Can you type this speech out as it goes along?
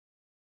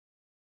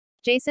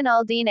Jason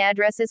Aldean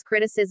addresses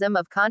criticism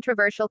of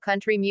controversial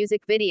country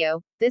music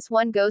video. This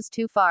one goes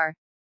too far.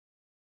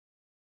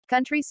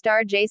 Country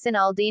star Jason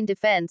Aldean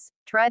defends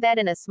 "Try That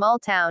in a Small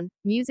Town"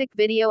 music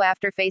video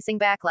after facing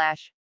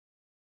backlash.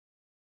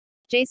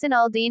 Jason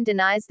Aldean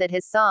denies that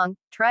his song,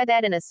 "Try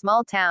That in a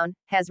Small Town,"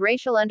 has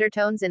racial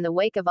undertones in the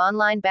wake of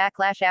online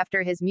backlash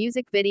after his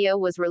music video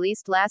was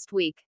released last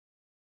week.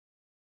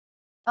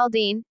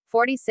 Aldean,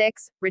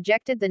 46,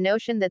 rejected the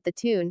notion that the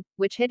tune,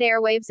 which hit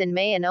airwaves in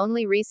May and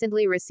only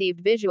recently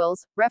received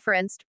visuals,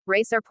 referenced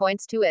race or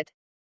points to it.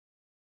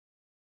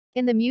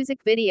 In the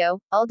music video,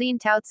 Aldean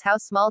touts how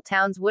small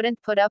towns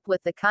wouldn't put up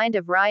with the kind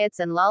of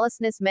riots and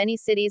lawlessness many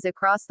cities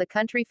across the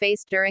country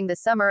faced during the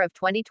summer of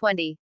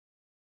 2020.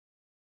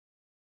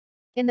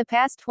 In the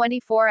past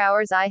 24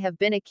 hours I have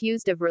been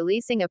accused of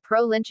releasing a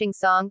pro-lynching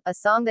song, a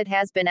song that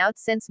has been out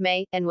since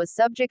May, and was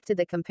subject to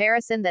the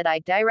comparison that I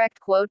direct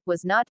quote,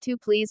 was not too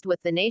pleased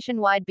with the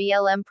nationwide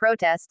BLM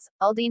protests,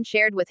 Aldean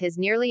shared with his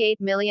nearly 8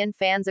 million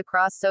fans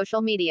across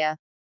social media.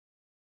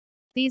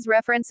 These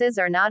references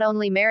are not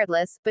only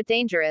meritless, but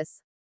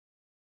dangerous.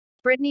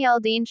 Brittany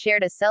Aldean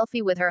shared a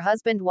selfie with her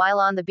husband while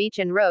on the beach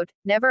and wrote,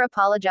 "Never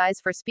apologize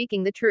for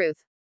speaking the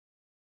truth."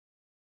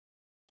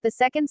 The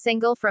second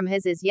single from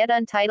his as yet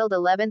untitled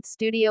 11th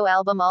studio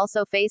album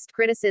also faced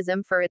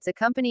criticism for its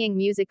accompanying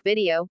music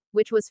video,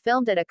 which was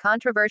filmed at a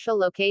controversial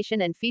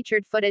location and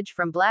featured footage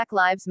from Black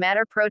Lives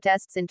Matter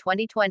protests in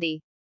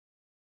 2020.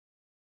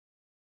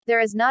 There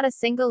is not a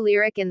single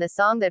lyric in the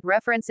song that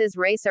references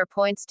race or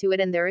points to it,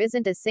 and there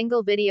isn't a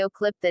single video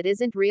clip that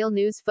isn't real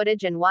news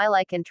footage. And while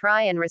I can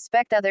try and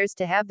respect others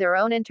to have their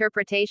own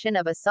interpretation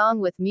of a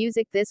song with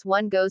music, this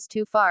one goes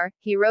too far,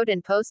 he wrote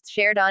in posts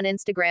shared on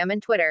Instagram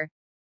and Twitter.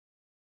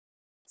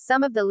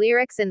 Some of the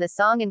lyrics in the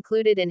song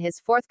included in his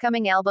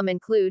forthcoming album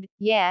include,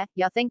 "Yeah,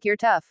 ya think you're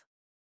tough.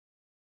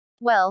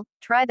 Well,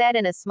 try that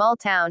in a small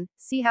town,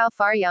 see how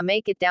far ya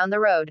make it down the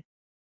road.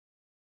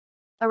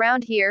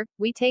 Around here,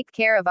 we take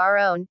care of our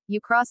own, you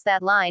cross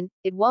that line,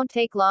 it won't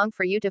take long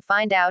for you to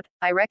find out,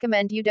 I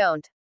recommend you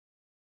don't."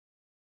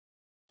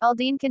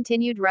 Aldean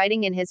continued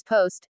writing in his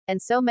post,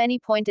 and so many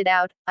pointed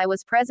out, "I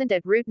was present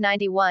at Route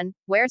 91,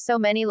 where so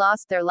many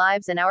lost their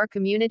lives and our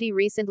community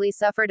recently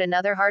suffered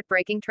another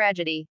heartbreaking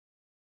tragedy.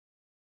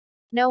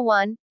 No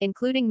one,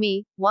 including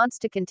me, wants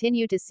to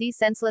continue to see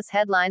senseless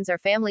headlines or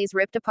families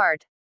ripped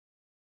apart."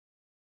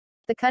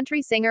 The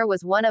country singer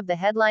was one of the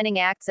headlining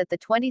acts at the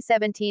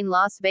 2017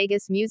 Las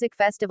Vegas Music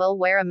Festival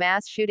where a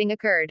mass shooting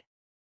occurred.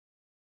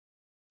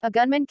 A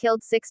gunman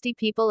killed 60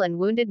 people and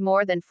wounded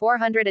more than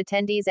 400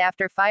 attendees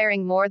after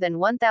firing more than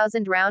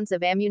 1,000 rounds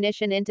of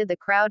ammunition into the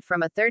crowd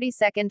from a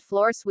 32nd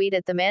floor suite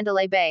at the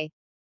Mandalay Bay.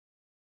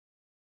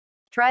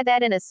 "Try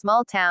That in a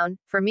Small Town,"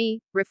 for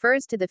me,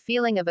 refers to the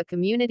feeling of a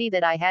community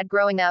that I had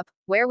growing up,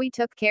 where we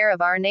took care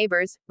of our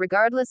neighbors,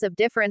 regardless of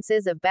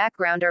differences of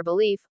background or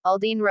belief,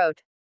 Aldean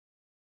wrote.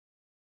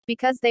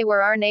 Because they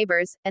were our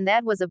neighbors, and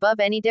that was above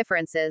any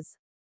differences.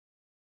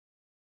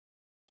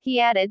 He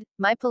added,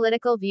 "My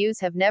political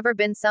views have never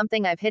been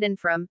something I've hidden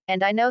from,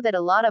 and I know that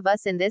a lot of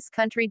us in this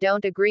country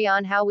don't agree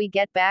on how we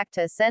get back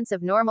to a sense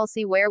of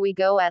normalcy where we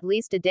go at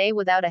least a day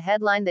without a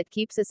headline that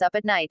keeps us up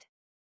at night.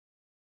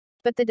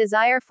 But the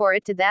desire for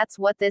it to, that's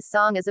what this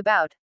song is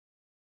about."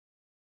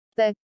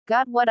 The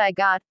 "Got What I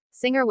Got"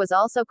 singer was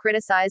also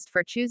criticized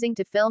for choosing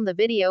to film the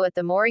video at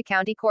the Maury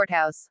County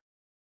Courthouse.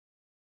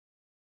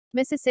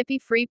 Mississippi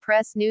Free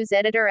Press News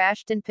editor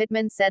Ashton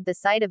Pittman said the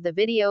site of the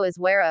video is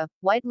where a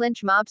white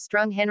lynch mob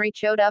strung Henry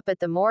showed up at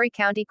the Maury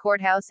County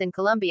Courthouse in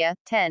Columbia,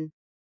 10.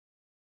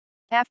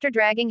 After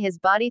dragging his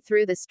body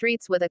through the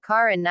streets with a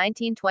car in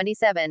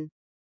 1927.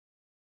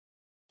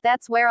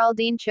 That's where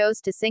Aldean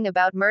chose to sing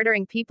about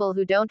murdering people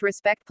who don't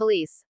respect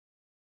police.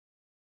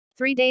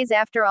 3 days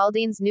after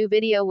Aldean's new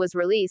video was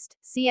released,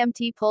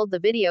 CMT pulled the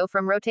video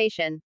from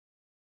rotation.